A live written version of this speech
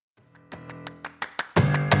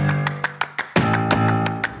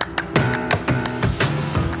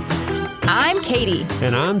Katie.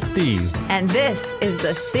 And I'm Steve. And this is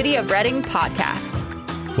the City of Reading podcast.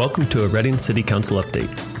 Welcome to a Reading City Council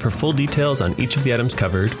update. For full details on each of the items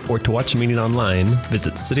covered, or to watch the meeting online,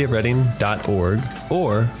 visit cityofreading.org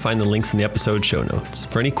or find the links in the episode show notes.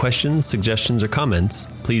 For any questions, suggestions, or comments,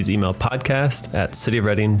 please email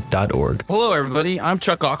podcast@cityofreading.org. Hello, everybody. I'm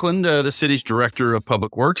Chuck Auckland, the city's Director of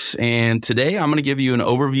Public Works, and today I'm going to give you an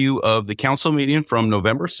overview of the council meeting from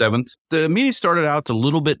November 7th. The meeting started out a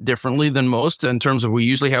little bit differently than most in terms of we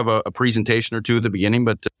usually have a presentation or two at the beginning,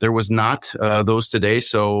 but there was not those today,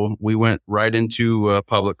 so we went right into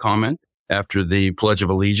public comment after the Pledge of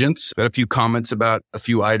Allegiance. Got a few comments about a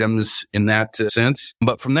few items in that sense.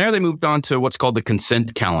 But from there, they moved on to what's called the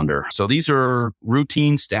consent calendar. So these are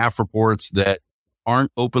routine staff reports that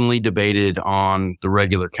aren't openly debated on the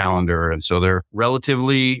regular calendar. And so they're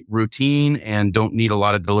relatively routine and don't need a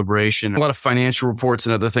lot of deliberation, a lot of financial reports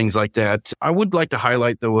and other things like that. I would like to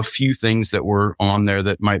highlight, though, a few things that were on there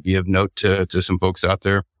that might be of note to some folks out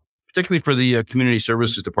there. Particularly for the Community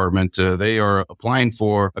Services Department, they are applying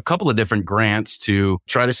for a couple of different grants to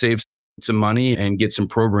try to save some money and get some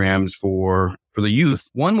programs for the youth.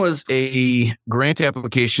 One was a grant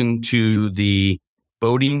application to the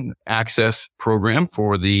boating access program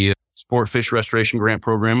for the Sport Fish Restoration Grant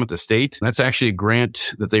Program with the state. That's actually a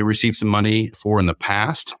grant that they received some money for in the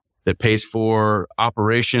past that pays for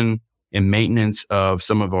operation and maintenance of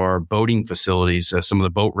some of our boating facilities, some of the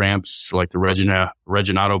boat ramps like the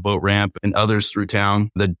Reginato boat ramp and others through town.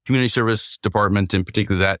 The Community Service Department, in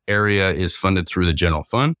particular, that area is funded through the general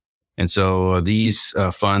fund. And so these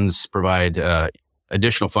funds provide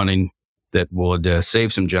additional funding that would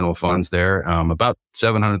save some general funds there, about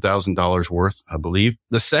 $700,000 worth, I believe.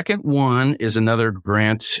 The second one is another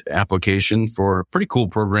grant application for a pretty cool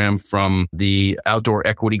program from the Outdoor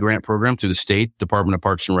Equity Grant Program through the State Department of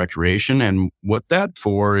Parks and Recreation. And what that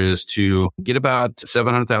for is to get about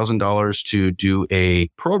 $700,000 to do a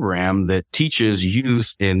program that teaches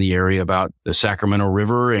youth in the area about the Sacramento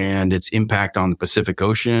River and its impact on the Pacific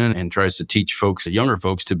Ocean, and tries to teach folks, younger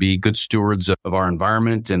folks, to be good stewards of our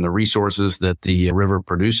environment and the resources that the river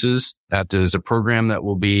produces. That is a program that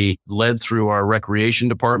will be led through our recreation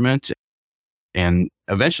department and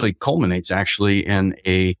eventually culminates actually in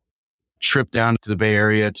a trip down to the Bay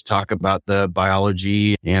Area to talk about the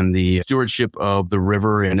biology and the stewardship of the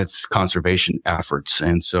river and its conservation efforts.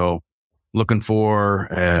 And so looking for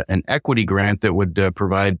an equity grant that would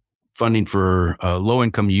provide funding for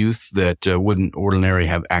low-income youth that wouldn't ordinarily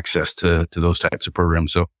have access to those types of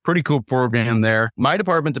programs. So pretty cool program there. My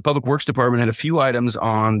department, the Public Works Department, had a few items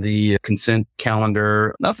on the consent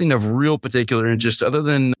calendar. Nothing of real particular interest other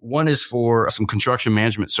than one is for some construction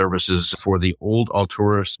management services for the old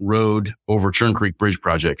Alturas Road over Churn Creek Bridge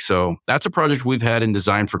project. So that's a project we've had in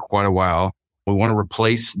design for quite a while. We want to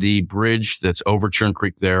replace the bridge that's over Churn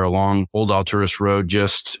Creek there along Old Alturas Road,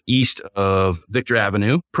 just east of Victor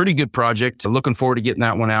Avenue. Pretty good project. Looking forward to getting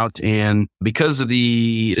that one out. And because of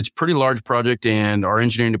it's a pretty large project and our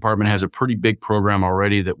engineering department has a pretty big program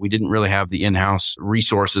already, that we didn't really have the in-house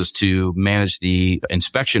resources to manage the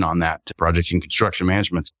inspection on that project in construction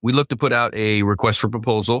management. We look to put out a request for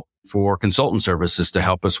proposal for consultant services to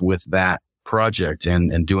help us with that project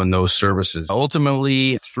and doing those services.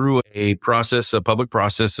 Ultimately, through a public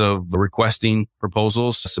process of requesting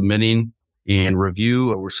proposals, submitting and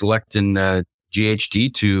review, we're selecting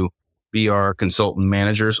GHD to be our consultant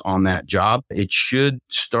managers on that job. It should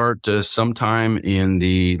start sometime in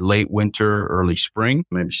the late winter, early spring.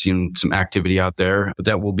 Maybe seeing some activity out there, but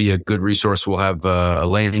that will be a good resource. We'll have a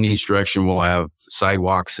lane in each direction. We'll have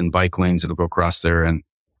sidewalks and bike lanes that'll go across there and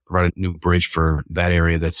provide a new bridge for that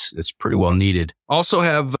area that's pretty well needed. Also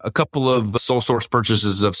have a couple of sole source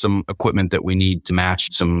purchases of some equipment that we need to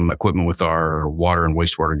match some equipment with our water and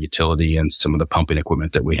wastewater utility and some of the pumping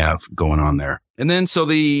equipment that we have going on there. And then, so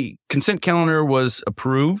the consent calendar was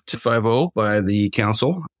approved 5-0 by the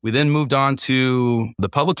council. We then moved on to the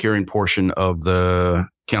public hearing portion of the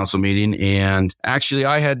council meeting. And actually,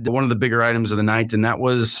 I had one of the bigger items of the night, and that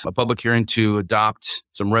was a public hearing to adopt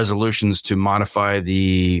some resolutions to modify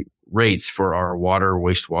the rates for our water,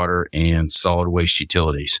 wastewater, and solid waste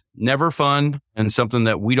utilities. Never fun, and something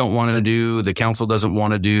that we don't want to do, the council doesn't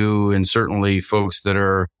want to do, and certainly folks that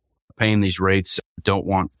are paying these rates don't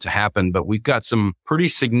want to happen. But we've got some pretty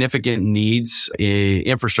significant needs,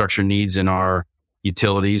 infrastructure needs in our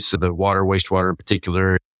utilities, so the water, wastewater in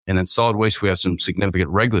particular. And in solid waste, we have some significant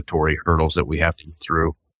regulatory hurdles that we have to get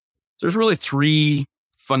through. There's really three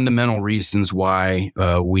fundamental reasons why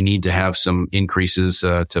we need to have some increases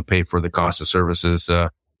to pay for the cost of services.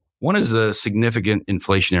 One is the significant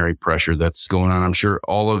inflationary pressure that's going on. I'm sure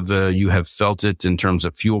all of you have felt it in terms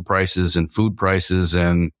of fuel prices and food prices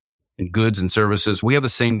and goods and services. We have the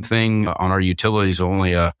same thing on our utilities,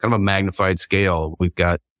 only a kind of a magnified scale. We've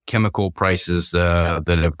got chemical prices that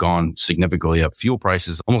have gone significantly up. Fuel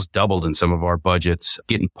prices almost doubled in some of our budgets.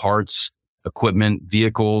 Getting parts, equipment,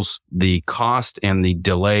 vehicles, the cost and the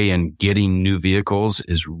delay in getting new vehicles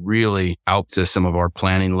is really out to some of our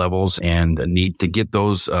planning levels, and a need to get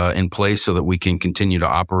those in place so that we can continue to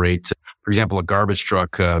operate. For example, a garbage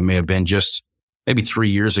truck may have been just maybe 3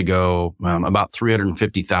 years ago, about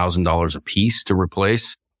 $350,000 a piece to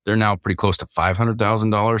replace. They're now pretty close to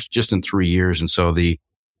 $500,000 just in 3 years. And so the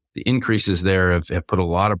increases there have put a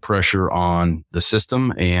lot of pressure on the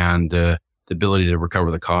system and the ability to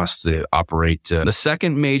recover the costs to operate. The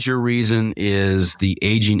second major reason is the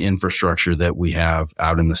aging infrastructure that we have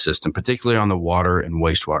out in the system, particularly on the water and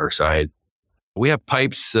wastewater side. We have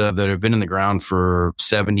pipes that have been in the ground for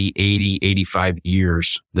 70, 80, 85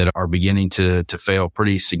 years that are beginning to fail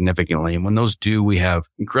pretty significantly. And when those do, we have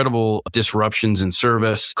incredible disruptions in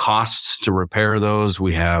service, costs to repair those.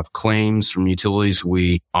 We have claims from utilities.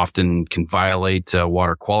 We often can violate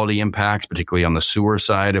water quality impacts, particularly on the sewer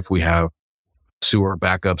side. If we have sewer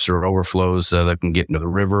backups or overflows that can get into the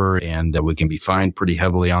river, and we can be fined pretty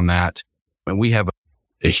heavily on that. And we have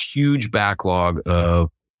a huge backlog of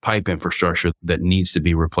pipe infrastructure that needs to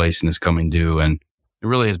be replaced and is coming due. And it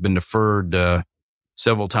really has been deferred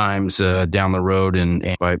several times down the road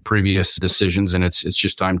and by previous decisions. And it's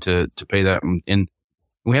just time to pay that. And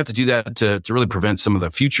we have to do that to really prevent some of the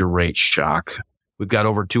future rate shock. We've got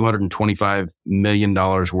over $225 million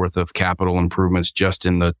worth of capital improvements just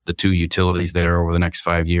in the two utilities there over the next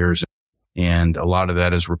 5 years. And a lot of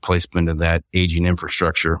that is replacement of that aging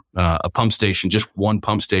infrastructure. A pump station, just one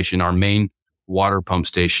pump station, our main water pump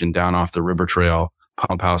station down off the River Trail,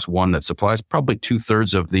 Pump House 1, that supplies probably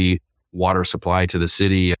 2/3 of the water supply to the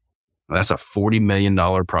city. That's a $40 million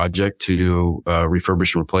project to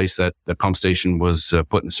refurbish and replace that. The pump station was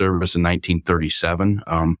put in service in 1937,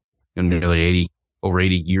 nearly over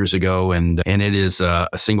 80 years ago. And it is a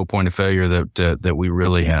single point of failure that we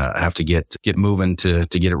really have to get moving to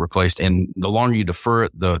get it replaced. And the longer you defer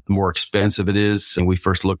it, the more expensive it is. And we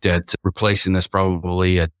first looked at replacing this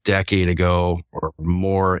probably a decade ago or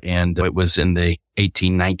more. And it was in the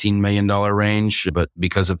 $18-19 million range. But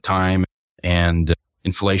because of time and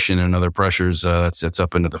inflation and other pressures, it's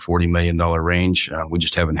up into the $40 million range. We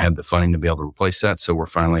just haven't had the funding to be able to replace that. So we're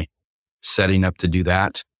finally setting up to do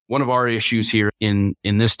that. One of our issues here in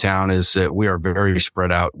this town is that we are very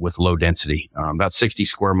spread out with low density, about 60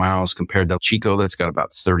 square miles compared to Chico that's got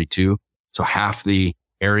about 32. So half the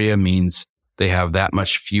area means they have that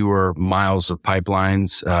much fewer miles of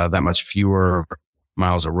pipelines, that much fewer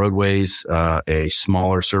miles of roadways, a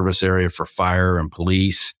smaller service area for fire and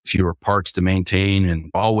police, fewer parks to maintain,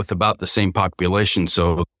 and all with about the same population.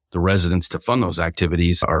 So the residents to fund those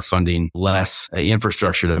activities are funding less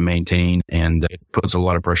infrastructure to maintain, and it puts a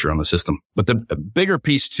lot of pressure on the system. But the bigger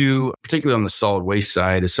piece too, particularly on the solid waste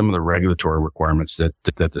side, is some of the regulatory requirements that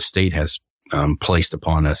the state has placed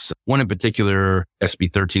upon us. One in particular, SB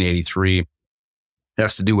 1383,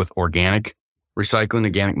 has to do with organic recycling,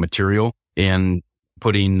 organic material, and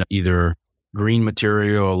putting either green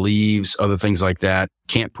material, leaves, other things like that.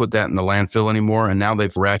 Can't put that in the landfill anymore. And now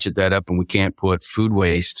they've ratcheted that up, and we can't put food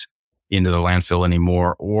waste into the landfill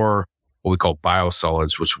anymore, or what we call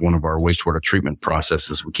biosolids, which is one of our wastewater treatment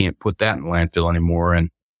processes. We can't put that in the landfill anymore. And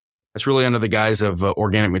that's really under the guise of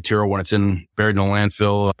organic material. When it's buried in a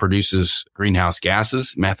landfill, produces greenhouse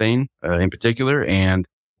gases, methane in particular, and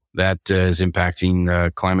that is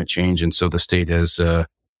impacting climate change. And so the state has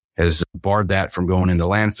barred that from going into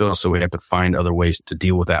landfill. So we have to find other ways to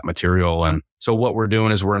deal with that material. And so what we're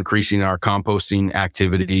doing is we're increasing our composting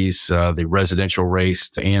activities, the residential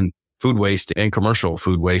waste and food waste and commercial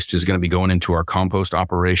food waste is going to be going into our compost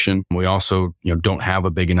operation. We also, don't have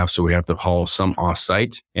a big enough, so we have to haul some off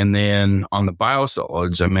site. And then on the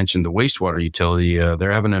biosolids, I mentioned the wastewater utility,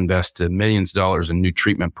 they're having to invest millions of dollars in new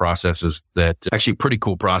treatment processes that actually pretty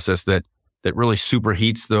cool process that really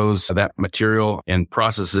superheats that material and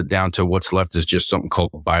processes it down to what's left is just something called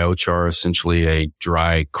biochar, essentially a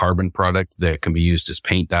dry carbon product that can be used as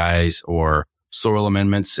paint dyes or soil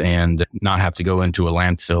amendments and not have to go into a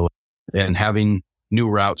landfill. And having new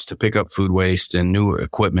routes to pick up food waste and new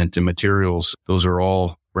equipment and materials, those are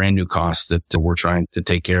all brand new costs that we're trying to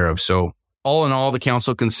take care of. So all in all, the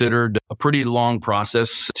council considered a pretty long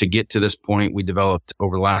process to get to this point. We developed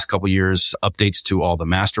over the last couple of years updates to all the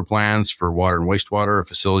master plans for water and wastewater, a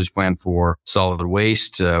facilities plan for solid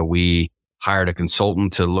waste. We hired a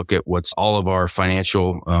consultant to look at what's all of our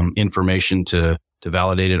financial information to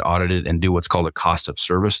validate it, audit it, and do what's called a cost of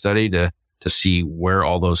service study to see where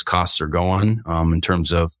all those costs are going in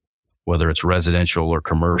terms of whether it's residential or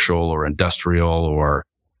commercial or industrial or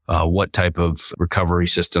what type of recovery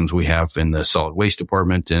systems we have in the solid waste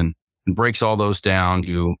department, and breaks all those down.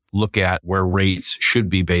 You look at where rates should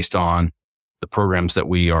be based on the programs that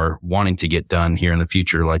we are wanting to get done here in the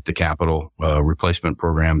future, like the capital replacement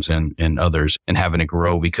programs and others, and having it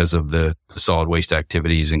grow because of the solid waste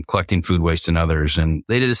activities and collecting food waste and others. And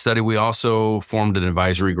they did a study. We also formed an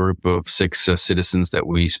advisory group of 6 citizens that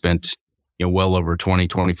we spent well over 20,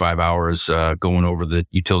 25 hours going over the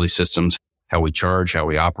utility systems, how we charge, how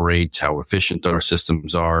we operate, how efficient our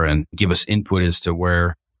systems are, and give us input as to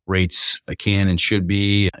where rates can and should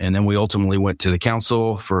be. And then we ultimately went to the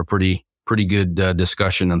council for a pretty good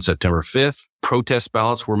discussion on September 5th. Protest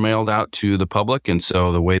ballots were mailed out to the public. And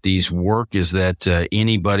so the way these work is that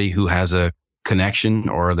anybody who has a connection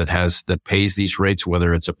or that pays these rates,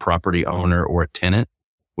 whether it's a property owner or a tenant,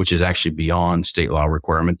 which is actually beyond state law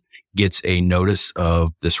requirement, gets a notice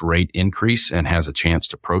of this rate increase and has a chance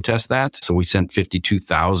to protest that. So we sent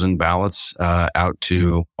 52,000 ballots out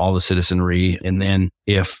to all the citizenry. And then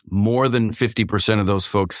if more than 50% of those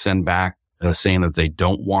folks send back saying that they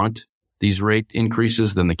don't want these rate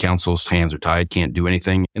increases, then the council's hands are tied, can't do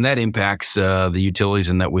anything. And that impacts the utilities,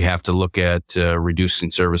 in that we have to look at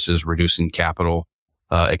reducing services, reducing capital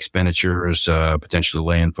expenditures, potentially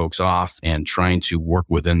laying folks off, and trying to work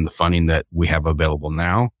within the funding that we have available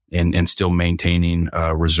now, and still maintaining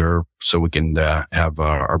reserve so we can have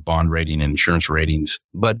our bond rating and insurance ratings.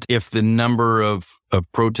 But if the number of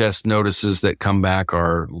protest notices that come back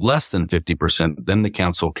are less than 50%, then the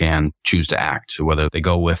council can choose to act. So whether they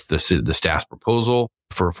go with the staff's proposal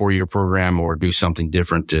for a 4-year program or do something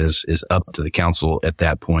different is up to the council at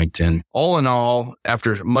that point. And all in all,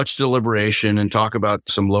 after much deliberation and talk about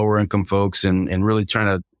some lower income folks and really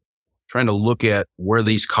trying to look at where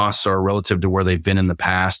these costs are relative to where they've been in the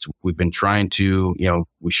past, we've been trying to,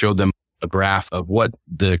 we showed them a graph of what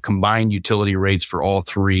the combined utility rates for all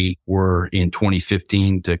 3 were in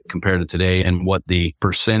 2015 to compare to today, and what the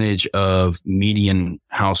percentage of median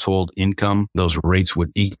household income those rates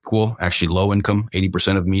would equal. Actually, low income,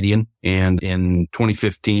 80% of median. And in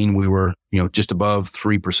 2015, we were, just above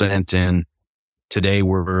 3%. And today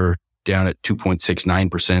we're down at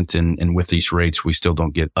 2.69%. And with these rates, we still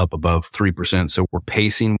don't get up above 3%. So we're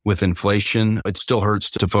pacing with inflation. It still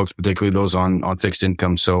hurts to folks, particularly those on fixed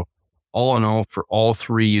income. So all in all, for all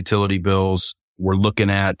 3 utility bills, we're looking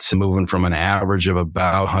at moving from an average of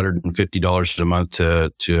about $150 a month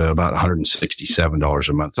to about $167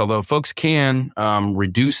 a month. Although folks can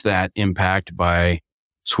reduce that impact by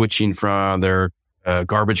switching from their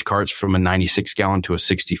garbage carts from a 96 gallon to a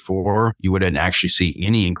 64, you wouldn't actually see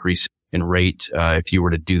any increase in rate if you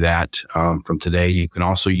were to do that from today. You can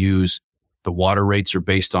also use the water rates are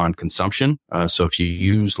based on consumption. So if you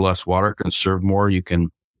use less water, conserve more, you can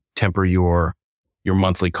temper your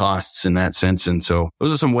monthly costs in that sense. And so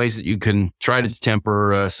those are some ways that you can try to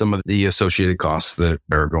temper some of the associated costs that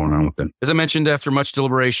are going on with them. As I mentioned, after much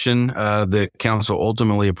deliberation, the council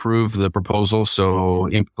ultimately approved the proposal. So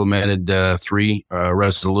implemented 3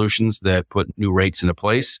 resolutions that put new rates into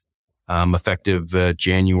place effective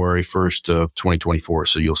January 1st of 2024.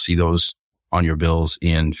 So you'll see those on your bills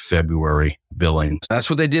in February billing. That's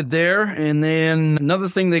what they did there. And then another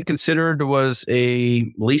thing they considered was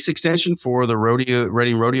a lease extension for the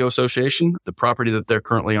Reading Rodeo Association. The property that they're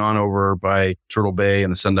currently on over by Turtle Bay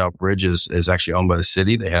and the Sundial Bridge is actually owned by the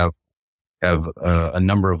city. They have a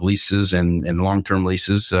number of leases and long-term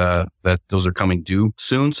leases that those are coming due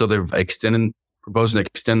soon. So they're proposing to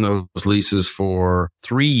extend those leases for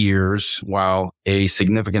 3 years while a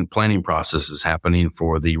significant planning process is happening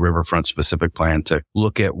for the Riverfront Specific Plan to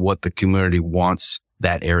look at what the community wants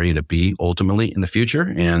that area to be ultimately in the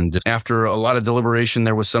future. And after a lot of deliberation,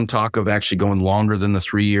 there was some talk of actually going longer than the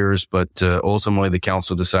 3 years, but ultimately the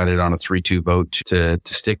council decided on a 3-2 vote to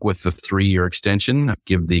stick with the 3-year extension,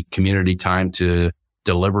 give the community time to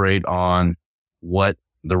deliberate on what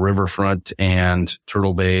the Riverfront and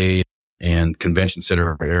Turtle Bay and Convention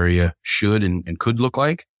Center area should and could look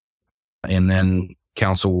like. And then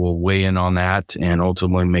council will weigh in on that and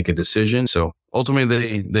ultimately make a decision. So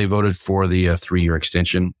ultimately they voted for the 3-year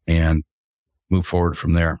extension and move forward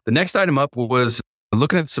from there. The next item up was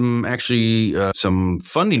looking at some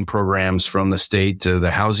funding programs from the state,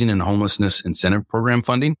 the Housing and Homelessness Incentive Program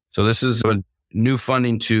funding. So this is a new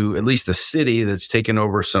funding to at least the city that's taken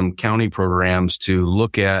over some county programs to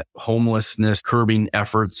look at homelessness curbing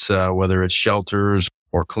efforts, whether it's shelters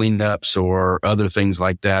cleanups or other things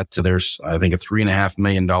like that. So there's, I think, $3.5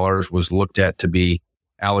 million was looked at to be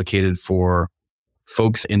allocated for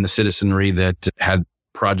folks in the citizenry that had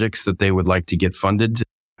projects that they would like to get funded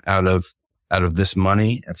out of this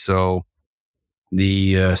money. And so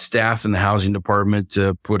the staff in the housing department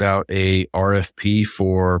put out a RFP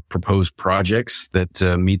for proposed projects that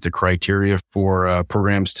meet the criteria for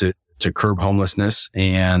programs to curb homelessness.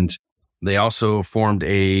 And they also formed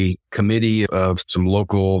a committee of some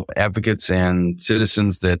local advocates and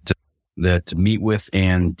citizens that meet with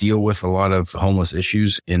and deal with a lot of homeless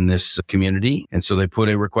issues in this community. And so they put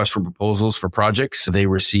a request for proposals for projects. They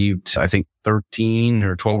received, I think, 12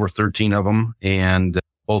 or 13 of them. And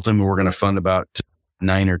both of them were going to fund about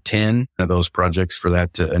 9 or 10 of those projects for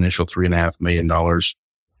that initial $3.5 million,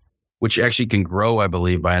 which actually can grow, I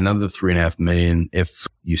believe, by another $3.5 million if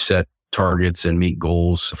you set targets and meet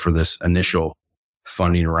goals for this initial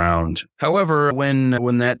funding round. However, when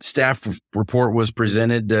that staff report was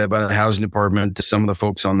presented by the housing department, some of the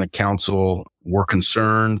folks on the council were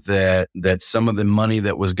concerned that some of the money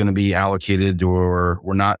that was going to be allocated were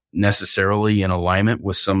not necessarily in alignment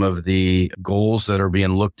with some of the goals that are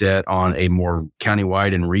being looked at on a more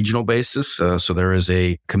countywide and regional basis. So there is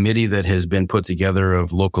a committee that has been put together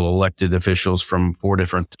of local elected officials from 4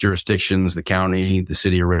 different jurisdictions, the county, the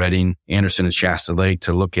city of Redding, Anderson, and Shasta Lake,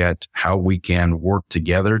 to look at how we can work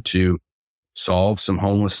together to solve some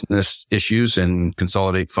homelessness issues and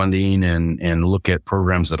consolidate funding and look at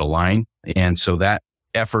programs that align. And so that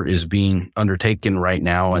effort is being undertaken right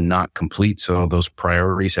now and not complete. So those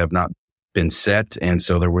priorities have not been set. And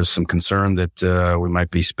so there was some concern that we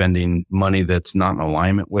might be spending money that's not in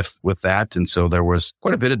alignment with that. And so there was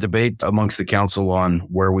quite a bit of debate amongst the council on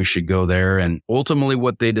where we should go there. And ultimately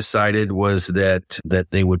what they decided was that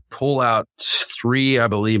they would pull out 3, I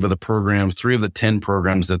believe, of the programs, 3 of the 10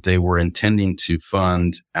 programs that they were intending to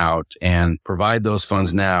fund out and provide those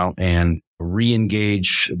funds now and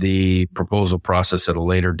re-engage the proposal process at a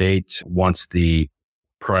later date once the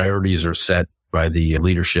priorities are set by the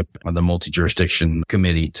leadership of the multi-jurisdiction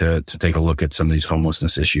committee to take a look at some of these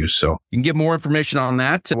homelessness issues. So you can get more information on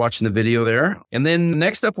that watching the video there. And then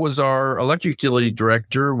next up was our electric utility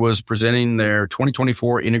director was presenting their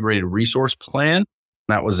 2024 integrated resource plan.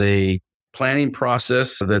 That was a planning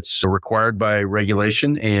process that's required by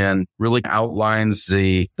regulation and really outlines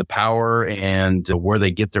the power and where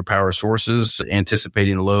they get their power sources,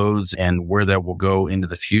 anticipating loads and where that will go into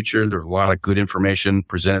the future. There's a lot of good information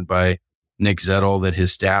presented by Nick Zettel that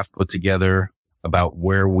his staff put together about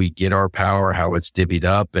where we get our power, how it's divvied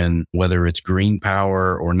up, and whether it's green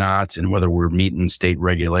power or not, and whether we're meeting state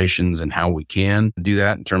regulations and how we can do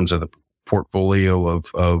that in terms of the portfolio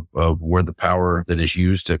of where the power that is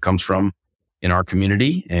used comes from in our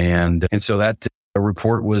community. And so that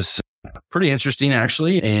report was pretty interesting,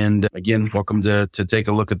 actually. And again, welcome to take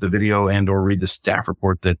a look at the video and or read the staff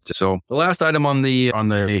report. So the last item on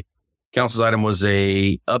the council's item was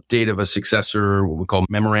a update of a successor, what we call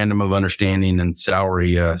memorandum of understanding and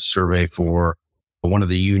salary survey for one of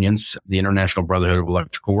the unions, the International Brotherhood of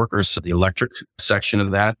Electrical Workers. The electric section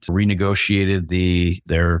of that renegotiated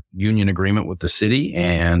their union agreement with the city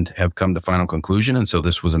and have come to final conclusion. And so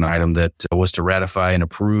this was an item that was to ratify and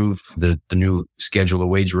approve the new schedule of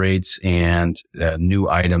wage rates and new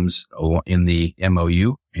items in the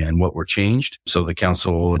MOU and what were changed. So the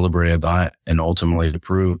council deliberated that and ultimately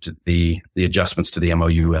approved the adjustments to the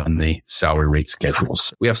MOU and the salary rate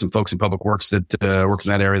schedules. We have some folks in public works that work in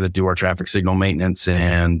that area that do our traffic signal maintenance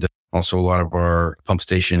and also a lot of our pump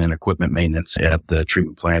station and equipment maintenance at the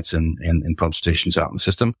treatment plants and pump stations out in the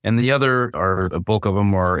system. And a bulk of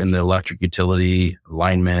them are in the electric utility,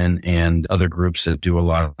 linemen, and other groups that do a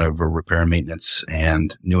lot of repair and maintenance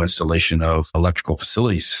and new installation of electrical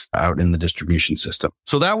facilities out in the distribution system.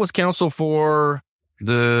 So that was council for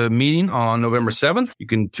the meeting on November 7th. You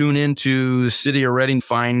can tune into City of Redding,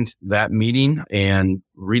 find that meeting and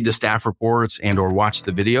read the staff reports and or watch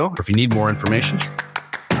the video if you need more information.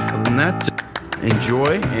 Other than that,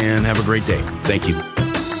 enjoy and have a great day. Thank you.